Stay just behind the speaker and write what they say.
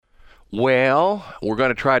Well, we're going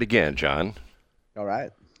to try it again, John. All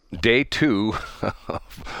right. Day 2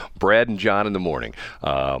 of Brad and John in the morning.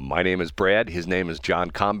 My name is Brad. His name is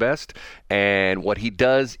John Combest. And what he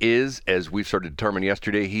does is, as we've sort of determined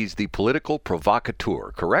yesterday, he's the political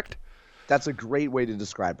provocateur, correct? That's a great way to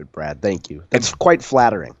describe it, Brad. Thank you. That's quite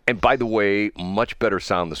flattering. And by the way, much better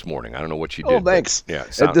sound this morning. I don't know what you did. Oh, thanks. Yeah,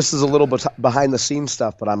 this is a little bit behind-the-scenes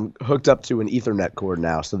stuff, but I'm hooked up to an Ethernet cord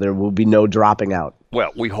now, so there will be no dropping out.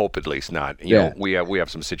 Well, we hope at least not. You know, we have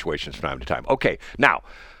some situations from time to time. Okay, now,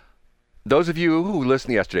 those of you who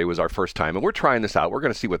listened yesterday was our first time, and we're trying this out. We're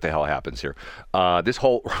going to see what the hell happens here. This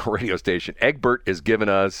whole radio station, Egbert is giving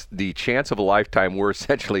us the chance of a lifetime where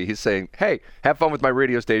essentially he's saying, hey, have fun with my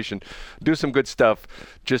radio station, do some good stuff,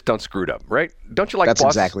 just don't screw it up, right? Don't you like That's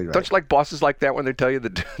bosses? Exactly right. Don't you like bosses like that when they tell you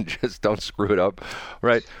that just don't screw it up,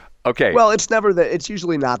 right? Okay. Well, it's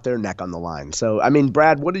usually not their neck on the line. So, I mean,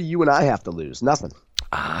 Brad, what do you and I have to lose? Nothing.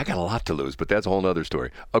 I got a lot to lose, but that's a whole other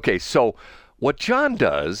story. Okay, so what John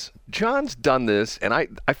does, John's done this, and I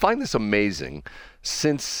find this amazing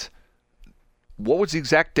since, what was the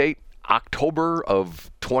exact date? October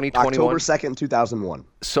of 2021? October 2nd, 2001.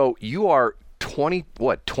 So you are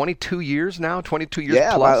 22 years now? 22 years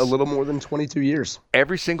plus? plus? Yeah, a little more than 22 years.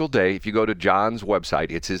 Every single day, if you go to John's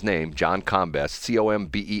website, it's his name, John Combest,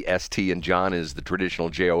 Combest, and John is the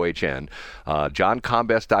traditional John,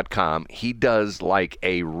 johncombest.com. He does like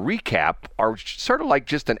a recap, or sort of like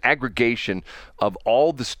just an aggregation of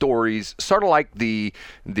all the stories, sort of like the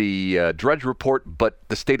Drudge Report, but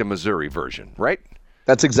the state of Missouri version, right?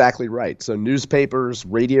 That's exactly right. So newspapers,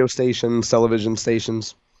 radio stations, television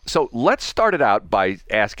stations. So let's start it out by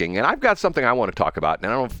asking, and I've got something I want to talk about, and I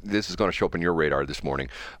don't know if this is going to show up in your radar this morning.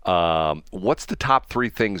 What's the top 3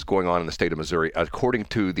 things going on in the state of Missouri, according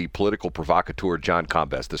to the political provocateur John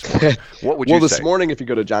Combest this morning? What would you say? Well, this morning, if you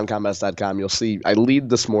go to johncombest.com, you'll see I lead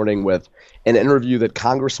this morning with an interview that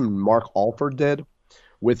Congressman Mark Alford did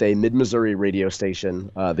with a mid-Missouri radio station,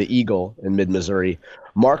 the Eagle in mid-Missouri.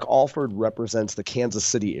 Mark Alford represents the Kansas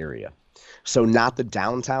City area, so not the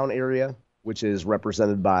downtown area, which is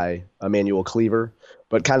represented by Emanuel Cleaver,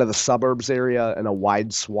 but kind of the suburbs area and a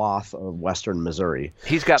wide swath of western Missouri.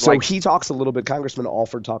 He talks a little bit, Congressman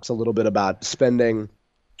Alford talks a little bit about spending,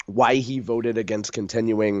 why he voted against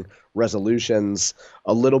continuing resolutions,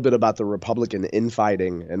 a little bit about the Republican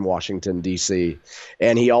infighting in Washington, D.C.,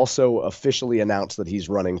 and he also officially announced that he's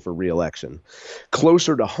running for re-election.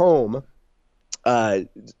 Closer to home,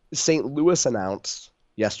 St. Louis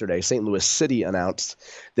City announced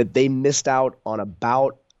that they missed out on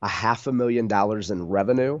about $500,000 in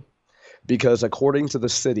revenue because, according to the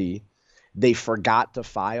city, they forgot to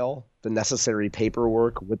file the necessary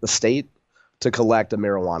paperwork with the state to collect a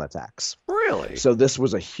marijuana tax. Really? So this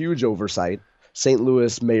was a huge oversight. St.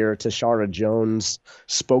 Louis Mayor Tashara Jones,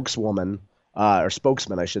 spokesman, I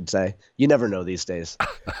should say, you never know these days,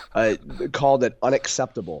 called it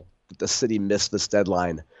unacceptable that the city missed this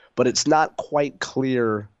deadline. But it's not quite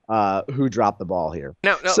clear who dropped the ball here.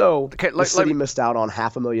 The city missed out on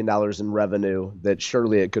 $500,000 in revenue that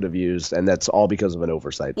surely it could have used, and that's all because of an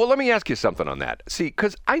oversight. Well, let me ask you something on that. See,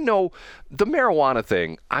 because I know the marijuana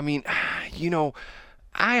thing, I mean,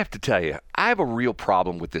 I have to tell you, I have a real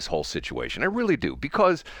problem with this whole situation. I really do.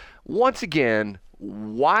 Because, once again,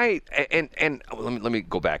 why – and let me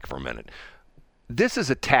go back for a minute. This is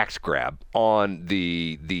a tax grab on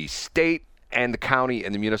the state and the county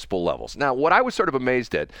and the municipal levels. Now, what I was sort of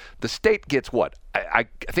amazed at, the state gets what? I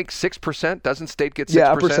think 6%? Doesn't state get 6%?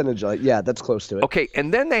 Yeah, a percentage. Yeah, that's close to it. Okay,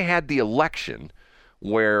 and then they had the election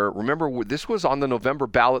where, remember, this was on the November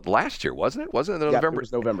ballot last year, wasn't it? Wasn't it November? It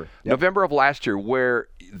was November. Yep. November of last year, where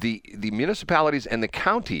the municipalities and the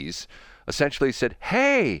counties essentially said,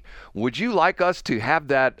 hey, would you like us to have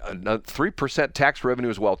that 3% tax revenue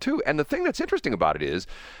as well, too? And the thing that's interesting about it is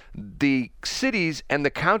the cities and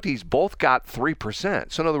the counties both got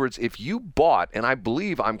 3%. So in other words, if you bought, and I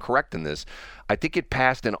believe I'm correct in this, I think it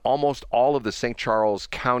passed in almost all of the St. Charles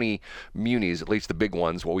County munis, at least the big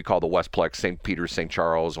ones, what we call the Westplex, St. Peter's, St.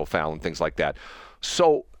 Charles, O'Fallon, things like that.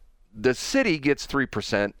 So the city gets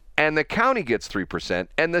 3%, and the county gets 3%,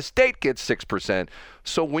 and the state gets 6%.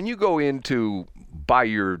 So when you go in to buy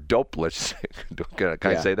your dope, let's say, can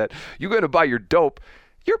I say that? You go to buy your dope,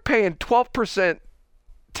 you're paying 12%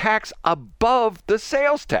 tax above the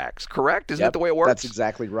sales tax, correct? Isn't that the way it works? That's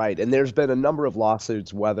exactly right. And there's been a number of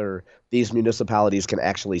lawsuits whether these municipalities can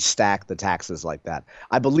actually stack the taxes like that.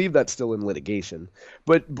 I believe that's still in litigation.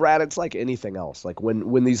 But Brad, it's like anything else. Like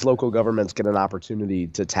when these local governments get an opportunity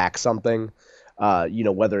to tax something,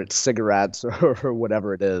 whether it's cigarettes or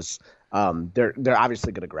whatever it is, they're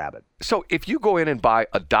obviously going to grab it. So if you go in and buy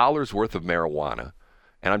 $1 worth of marijuana,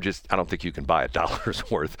 and I don't think you can buy a dollar's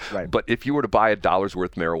worth. Right. But if you were to buy a dollar's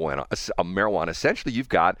worth marijuana, essentially you've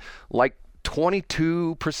got like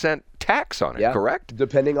 22% tax on it, Yeah, correct?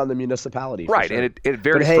 depending on the municipality. for Right, sure. and it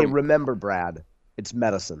varies. But hey, from, remember, Brad, it's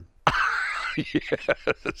medicine.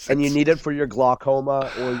 yes, And you need it for your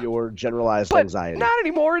glaucoma or your generalized but anxiety. not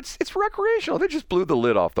anymore. It's recreational. They just blew the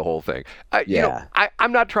lid off the whole thing. Yeah.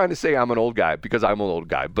 I'm not trying to say I'm an old guy because I'm an old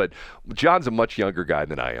guy, but John's a much younger guy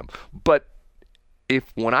than I am. But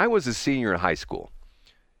when I was a senior in high school,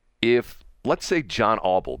 let's say John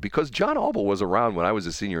Auble, because John Auble was around when I was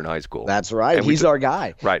a senior in high school. That's right. And He's our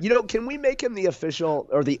guy. Right. Can we make him the official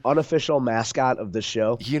or the unofficial mascot of the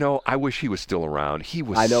show? I wish he was still around. He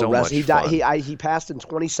was I know. so much he fun. died. He passed in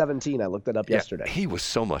 2017. I looked it up yesterday. He was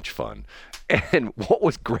so much fun. And what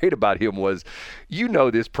was great about him was,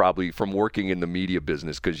 this probably from working in the media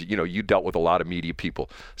business, because, you dealt with a lot of media people.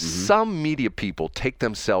 Mm-hmm. Some media people take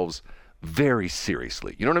themselves very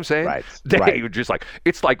seriously. You know what I'm saying? Right. They were just like,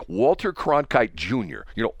 it's like Walter Cronkite Jr.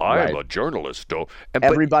 I am a journalist, though.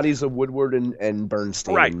 Everybody's a Woodward and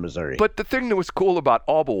Bernstein right. in Missouri. But the thing that was cool about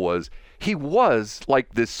Auble was he was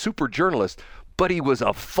like this super journalist, but he was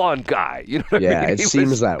a fun guy. You know what I mean? It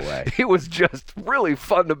seems that way. He was just really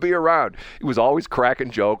fun to be around. He was always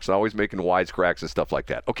cracking jokes, always making wisecracks and stuff like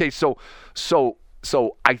that. Okay, so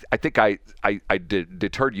I think I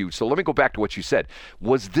deterred you. So let me go back to what you said.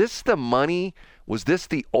 Was this the money? Was this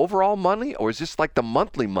the overall money, or is this like the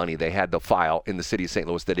monthly money they had to file in the city of St.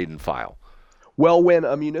 Louis that they didn't file? Well, when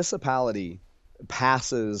a municipality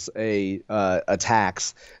passes a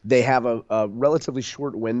tax, they have a relatively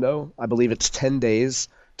short window. I believe it's 10 days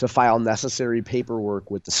to file necessary paperwork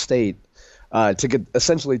with the state to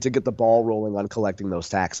get the ball rolling on collecting those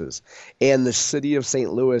taxes. And the city of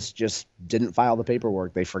St. Louis just didn't file the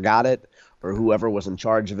paperwork. They forgot it, or whoever was in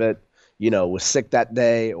charge of it, was sick that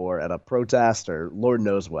day or at a protest or Lord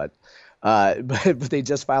knows what. But they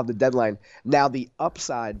just filed the deadline. Now, the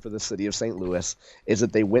upside for the city of St. Louis is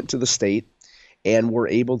that they went to the state and were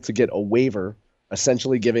able to get a waiver,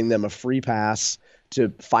 essentially giving them a free pass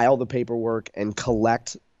to file the paperwork and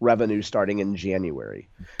collect revenue starting in January.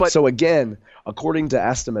 So again, according to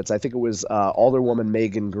estimates, I think it was Alderwoman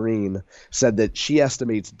Megan Green said that she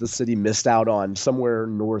estimates the city missed out on somewhere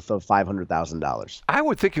north of $500,000. I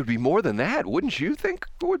would think it would be more than that. Wouldn't you think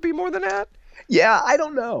it would be more than that? Yeah, I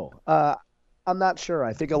don't know. I'm not sure.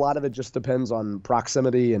 I think a lot of it just depends on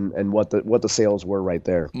proximity and what the sales were right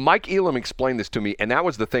there. Mike Elam explained this to me, and that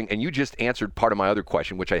was the thing. And you just answered part of my other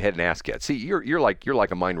question, which I hadn't asked yet. See, you're like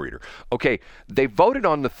a mind reader. Okay, they voted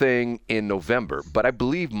on the thing in November, but I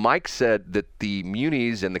believe Mike said that the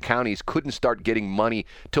munis and the counties couldn't start getting money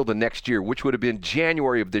till the next year, which would have been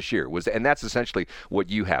January of this year. And that's essentially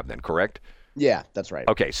what you have then, correct? Yeah, that's right.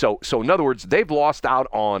 Okay, so in other words, they've lost out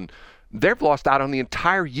on the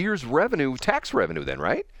entire year's tax revenue then,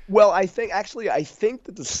 right? Well, I think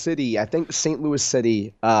that St. Louis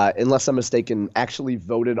City, unless I'm mistaken, actually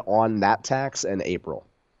voted on that tax in April.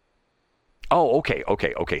 Oh, okay.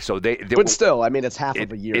 So but still, I mean, it's half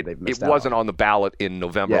of a year they've missed out. It wasn't on the ballot in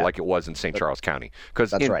November like it was in St. Charles County.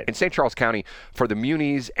 Because in St. Charles County, for the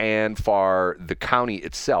munis and for the county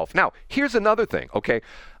itself. Now, here's another thing, okay?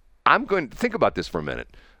 I'm going to think about this for a minute.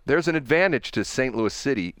 There's an advantage to St. Louis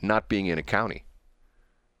City not being in a county.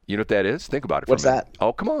 You know what that is? Think about it for What's a minute. that?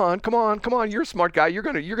 Oh, come on. You're a smart guy. You're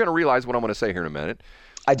gonna realize what I'm gonna say here in a minute.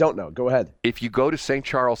 I don't know. Go ahead. If you go to St.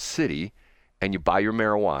 Charles City and you buy your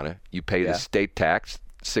marijuana, you pay the state tax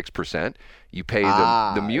 6%. You pay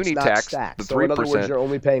the muni tax stacked. the 3%. So in other words, you're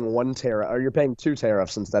only paying one tariff, or you're paying two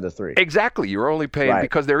tariffs instead of three. Exactly. You're only paying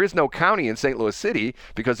because there is no county in St. Louis City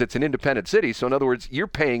because it's an independent city. So in other words, you're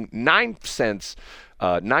paying 9%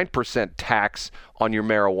 tax on your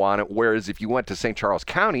marijuana, whereas if you went to St. Charles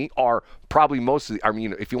County, or probably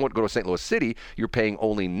if you want to go to St. Louis City, you're paying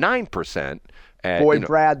only 9%.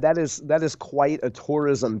 Brad, that is quite a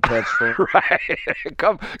tourism pitch for right.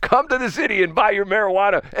 Come to the city and buy your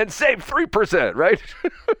marijuana and save 3%, right?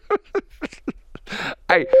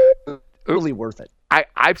 really worth it.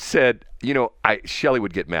 I've said, Shelley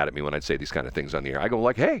would get mad at me when I'd say these kind of things on the air. I go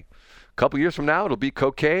like, hey, a couple years from now it'll be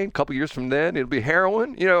cocaine. A couple years from then it'll be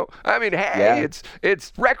heroin.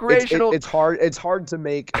 It's recreational. It's hard to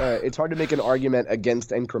make an argument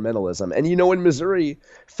against incrementalism. And in Missouri,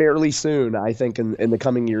 fairly soon, I think in the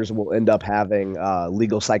coming years, we'll end up having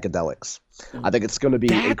legal psychedelics. I think it's going to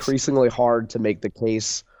be increasingly hard to make the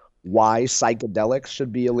case why psychedelics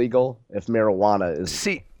should be illegal if marijuana is.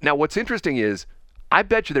 See, now what's interesting is, I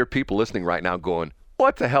bet you there are people listening right now going,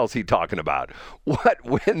 what the hell's he talking about?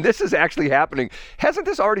 When this is actually happening, hasn't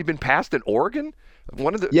this already been passed in Oregon?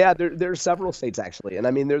 One of the Yeah, there are several states actually, and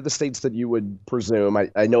I mean they're the states that you would presume.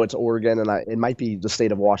 I know it's Oregon, and it might be the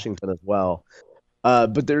state of Washington as well.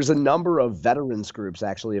 But there's a number of veterans groups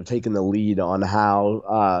actually have taken the lead on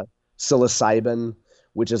how psilocybin,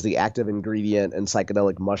 which is the active ingredient in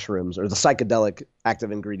psychedelic mushrooms, or the psychedelic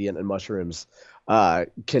active ingredient in mushrooms,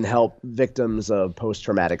 can help victims of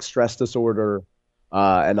post-traumatic stress disorder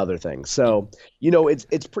and other things. So,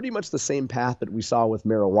 it's pretty much the same path that we saw with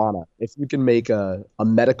marijuana. If you can make a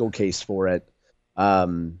medical case for it,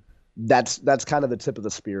 that's kind of the tip of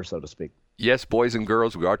the spear, so to speak. Yes, boys and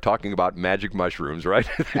girls, we are talking about magic mushrooms, right?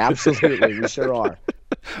 Absolutely, we sure are.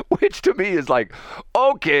 Which to me is like,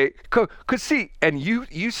 okay, because see, and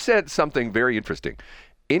you said something very interesting,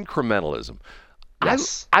 incrementalism.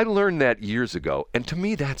 Yes. I learned that years ago, and to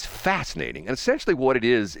me that's fascinating. And essentially what it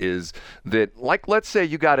is that, like, let's say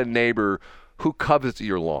you got a neighbor who covets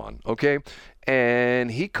your lawn, okay?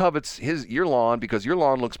 And he covets your lawn because your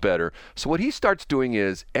lawn looks better. So what he starts doing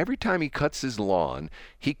is every time he cuts his lawn,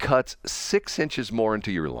 he cuts 6 inches more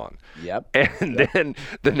into your lawn. Yep. And then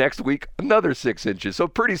the next week, another 6 inches. So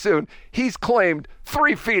pretty soon, he's claimed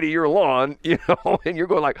 3 feet of your lawn, and you're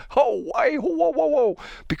going like, oh, whoa.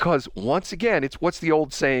 Because once again, what's the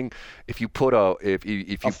old saying? If you put a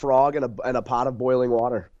frog in a pot of boiling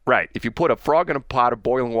water. Right. If you put a frog in a pot of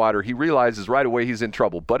boiling water, he realizes right away he's in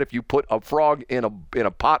trouble. But if you put a frog in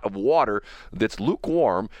a pot of water that's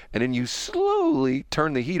lukewarm, and then you slowly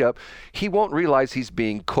turn the heat up, he won't realize he's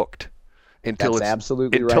being cooked until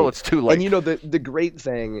it's too late. And the great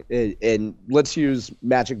thing, and let's use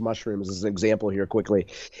magic mushrooms as an example here quickly.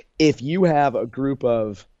 If you have a group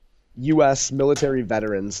of U.S. military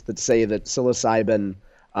veterans that say that psilocybin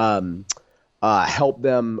helped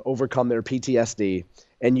them overcome their PTSD,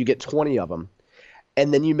 and you get 20 of them,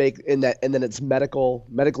 and then and then it's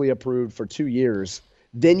medically approved for 2 years,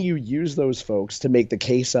 then you use those folks to make the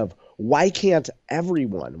case of why can't every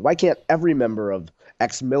member of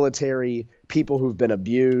ex-military, people who've been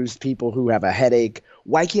abused, people who have a headache,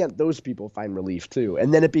 why can't those people find relief too?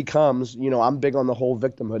 And then it becomes, I'm big on the whole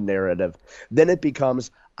victimhood narrative. Then it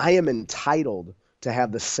becomes, I am entitled to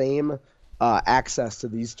have the same access to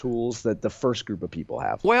these tools that the first group of people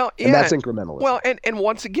have. Well, yeah. And that's incrementalism. Well, and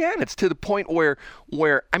once again, it's to the point where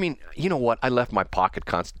I mean, you know what? I left my pocket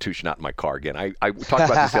Constitution out in my car again. I talked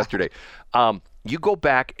about this yesterday. You go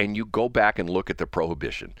back and look at the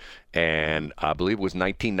Prohibition, and I believe it was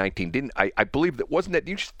 1919. I believe that wasn't that?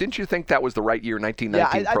 Didn't you think that was the right year,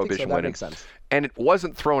 1919? Yeah, Prohibition I think so. That went makes sense. And it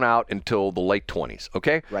wasn't thrown out until the late 20s.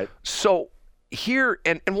 Okay, right. So here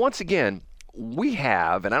and once again, we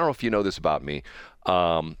have, and I don't know if you know this about me,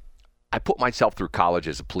 I put myself through college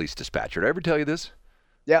as a police dispatcher. Did I ever tell you this?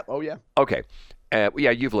 Yeah. Oh, yeah. Okay. Yeah,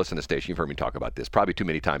 you've listened to the station. You've heard me talk about this probably too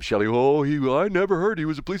many times. Shelley, I never heard he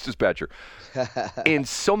was a police dispatcher. In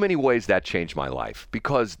so many ways, that changed my life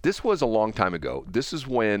because this was a long time ago. This is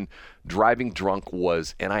when driving drunk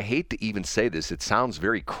was, and I hate to even say this, it sounds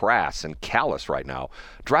very crass and callous right now.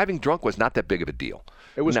 Driving drunk was not that big of a deal.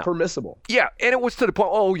 It was permissible. Yeah, and it was to the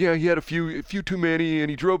point, he had a few too many, and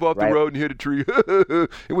he drove off the road and hit a tree.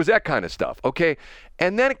 It was that kind of stuff, okay?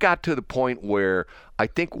 And then it got to the point where I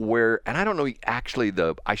think and I don't know, actually,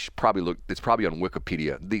 I should probably look, it's probably on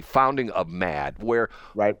Wikipedia, the founding of MAD, where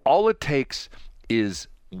all it takes is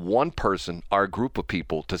one person or a group of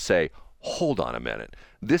people to say, hold on a minute,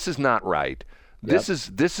 this is not right. This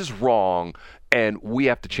is wrong, and we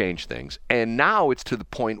have to change things. And now it's to the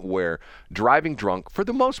point where driving drunk, for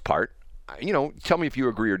the most part, tell me if you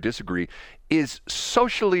agree or disagree, is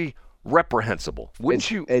socially reprehensible.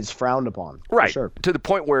 It's frowned upon. Right. For sure. To the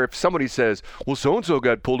point where if somebody says, well, so-and-so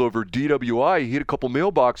got pulled over DWI, he hit a couple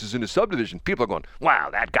mailboxes in his subdivision, people are going, wow,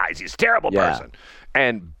 he's a terrible person.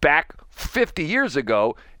 And back 50 years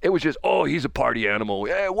ago, it was just, he's a party animal.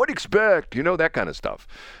 Yeah, what do you expect? That kind of stuff.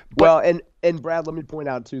 But, and Brad, let me point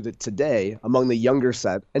out too that today, among the younger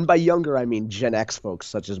set, and by younger I mean Gen X folks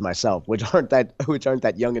such as myself, which aren't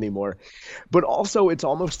that young anymore, but also it's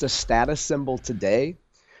almost a status symbol today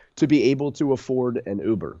to be able to afford an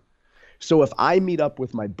Uber. So if I meet up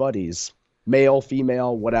with my buddies, male,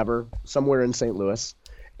 female, whatever, somewhere in St. Louis,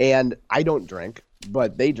 and I don't drink,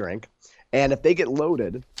 but they drink, and if they get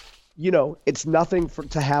loaded, it's nothing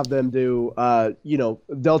to have them do,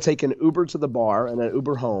 they'll take an Uber to the bar and an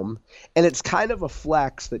Uber home. And it's kind of a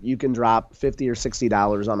flex that you can drop $50 or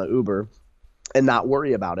 $60 on an Uber and not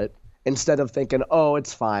worry about it, instead of thinking,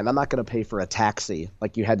 it's fine, I'm not going to pay for a taxi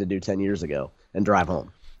like you had to do 10 years ago and drive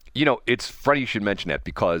home. You know, it's funny you should mention that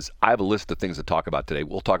because I have a list of things to talk about today.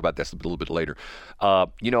 We'll talk about this a little bit later.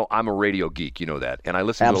 You know, I'm a radio geek, you know that, and I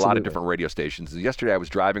listen to a lot of Absolutely. different radio stations. Yesterday I was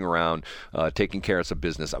driving around taking care of some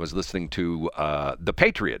business. I was listening to The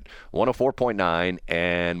Patriot, 104.9,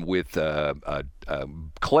 and with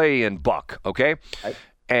Clay and Buck, okay?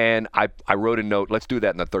 And I wrote a note. Let's do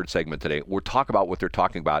that in the third segment today. We'll talk about what they're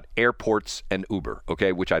talking about, airports and Uber,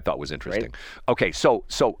 okay, which I thought was interesting. Great. Okay, so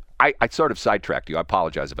I sort of sidetracked you. I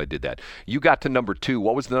apologize if I did that. You got to number 2.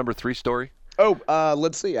 What was the number 3 story? Oh,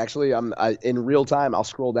 let's see. Actually, in real time. I'll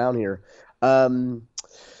scroll down here.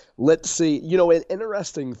 Let's see. You know, an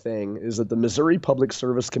interesting thing is that the Missouri Public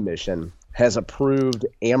Service Commission has approved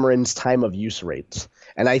Ameren's time of use rates.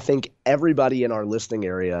 And I think everybody in our listening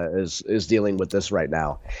area is dealing with this right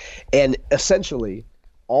now. And essentially,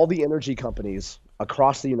 all the energy companies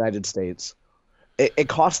across the United States, it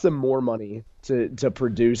costs them more money to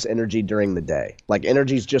produce energy during the day. Like,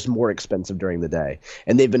 energy is just more expensive during the day.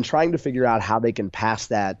 And they've been trying to figure out how they can pass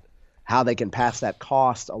that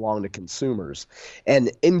cost along to consumers.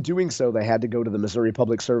 And in doing so, they had to go to the Missouri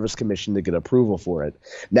Public Service Commission to get approval for it.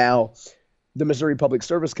 Now, the Missouri Public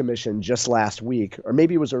Service Commission just last week, or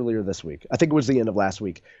maybe it was earlier this week, I think it was the end of last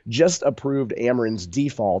week, just approved Ameren's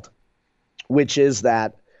default, which is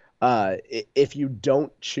that if you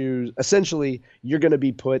don't choose, essentially, you're going to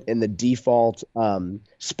be put in the default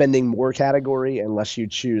spending more category unless you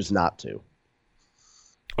choose not to.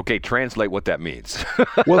 Okay, translate what that means.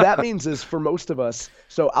 Well, that means is for most of us,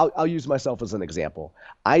 so I'll use myself as an example.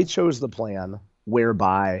 I chose the plan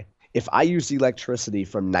whereby if I use electricity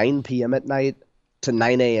from 9 p.m. at night to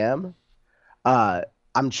 9 a.m.,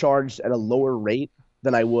 I'm charged at a lower rate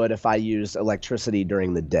than I would if I used electricity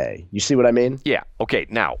during the day. You see what I mean? Yeah. Okay.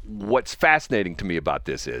 Now, what's fascinating to me about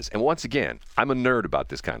this is, and once again, I'm a nerd about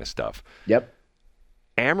this kind of stuff. Yep.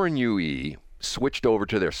 Ameren UE switched over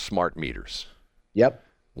to their smart meters. Yep.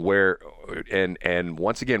 Where, and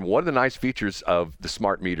once again, one of the nice features of the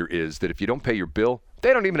smart meter is that if you don't pay your bill,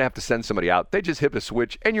 they don't even have to send somebody out. They just hit a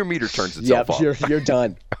switch and your meter turns itself off. You're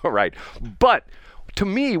done. All right. But to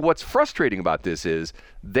me, what's frustrating about this is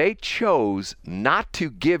they chose not to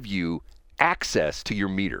give you access to your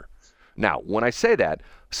meter. Now, when I say that,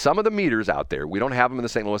 some of the meters out there, we don't have them in the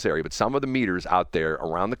St. Louis area, but some of the meters out there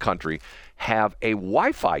around the country have a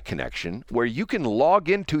Wi-Fi connection where you can log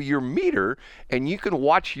into your meter and you can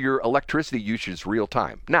watch your electricity usage real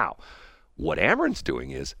time. Now, what Ameren's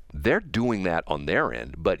doing is they're doing that on their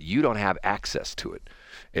end, but you don't have access to it,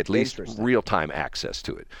 at least real-time access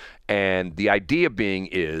to it. And the idea being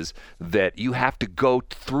is that you have to go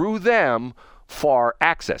through them for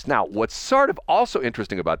access. Now, what's sort of also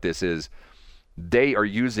interesting about this is they are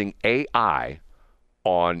using AI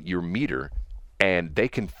on your meter, and they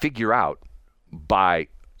can figure out by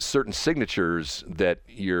certain signatures that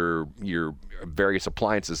your various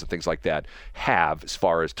appliances and things like that have as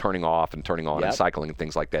far as turning off and turning on and cycling and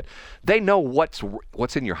things like that. They know what's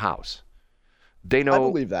in your house. They know. I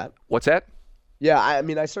believe that. What's that? Yeah, I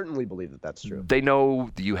mean, I certainly believe that that's true. They know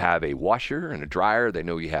that you have a washer and a dryer. They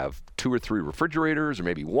know you have 2 or 3 refrigerators or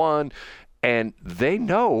maybe 1. And they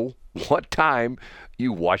know what time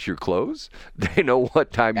you wash your clothes. They know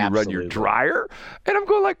what time you run your dryer. And I'm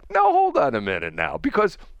going like, no, hold on a minute now.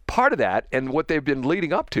 Because part of that and what they've been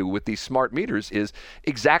leading up to with these smart meters is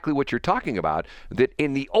exactly what you're talking about, that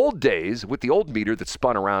in the old days with the old meter that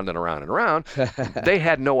spun around and around and around, they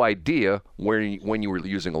had no idea when you were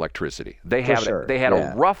using electricity. They had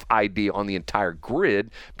a rough idea on the entire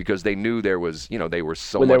grid because they knew there was, they were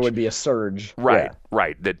so when much. There would be a surge. Right,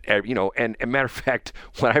 right. That, and matter of fact,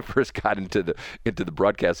 when I first got into the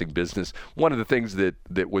broadcasting business, one of the things that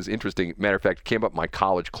was interesting, matter of fact, came up in my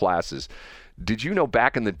college classes. Did you know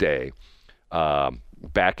back in the day,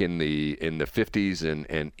 back in the 50s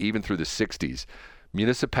and even through the 60s,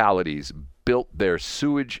 municipalities built their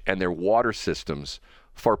sewage and their water systems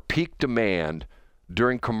for peak demand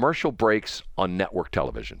during commercial breaks on network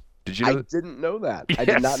television? Did you know I didn't know that. Yes. I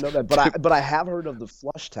did not know that. But I have heard of the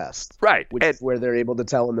flush test. Right. Which is where they're able to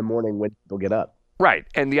tell in the morning when people get up. Right.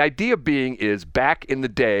 And the idea being is back in the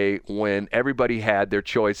day when everybody had their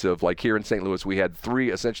choice of, like here in St. Louis, we had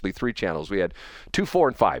essentially three channels. We had 2, 4,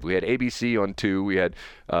 and 5. We had ABC on 2, we had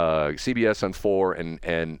CBS on 4, and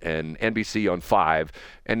NBC on 5.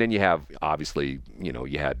 And then you have, obviously,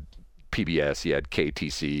 you had PBS, you had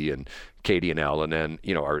KTC and KDNL, and then,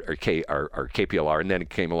 our KPLR, and then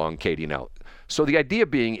it came along KDNL. So the idea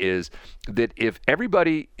being is that if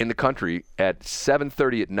everybody in the country at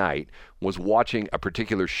 7:30 at night was watching a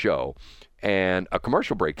particular show and a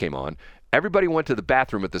commercial break came on everybody went to the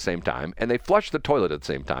bathroom at the same time, and they flushed the toilet at the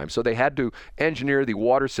same time. So they had to engineer the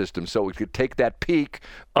water system so it could take that peak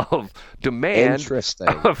of demand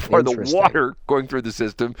for the water going through the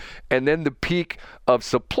system, and then the peak of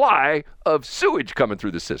supply of sewage coming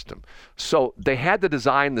through the system. So they had to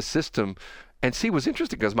design the system. And see, it was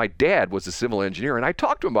interesting because my dad was a civil engineer, and I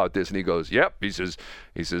talked to him about this, and he goes, "Yep." He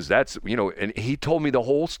says that's, and he told me the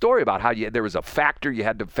whole story about how there was a factor you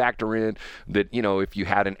had to factor in that, if you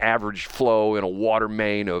had an average flow in a water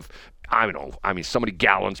main of, so many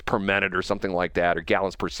gallons per minute or something like that, or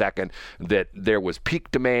gallons per second, that there was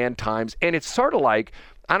peak demand times. And it's sort of like,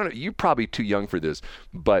 I don't know, you're probably too young for this,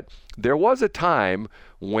 but there was a time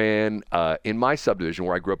when in my subdivision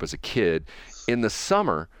where I grew up as a kid, in the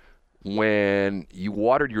summer, when you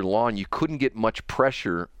watered your lawn, you couldn't get much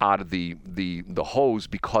pressure out of the hose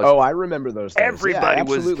because I remember those days. Everybody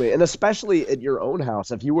was absolutely, and especially at your own house,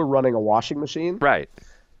 if you were running a washing machine, right?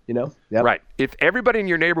 Yep. Right. If everybody in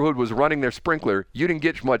your neighborhood was running their sprinkler, you didn't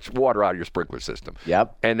get much water out of your sprinkler system.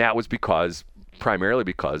 Yep. And that was primarily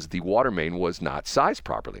because the water main was not sized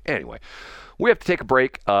properly. Anyway, we have to take a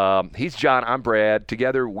break. He's John. I'm Brad.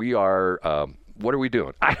 Together we are. What are we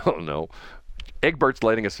doing? I don't know. Egbert's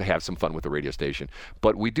letting us have some fun with the radio station,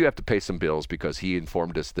 but we do have to pay some bills because he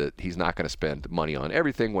informed us that he's not going to spend money on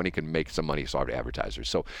everything when he can make some money off advertisers.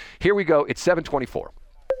 So here we go. It's 7:24.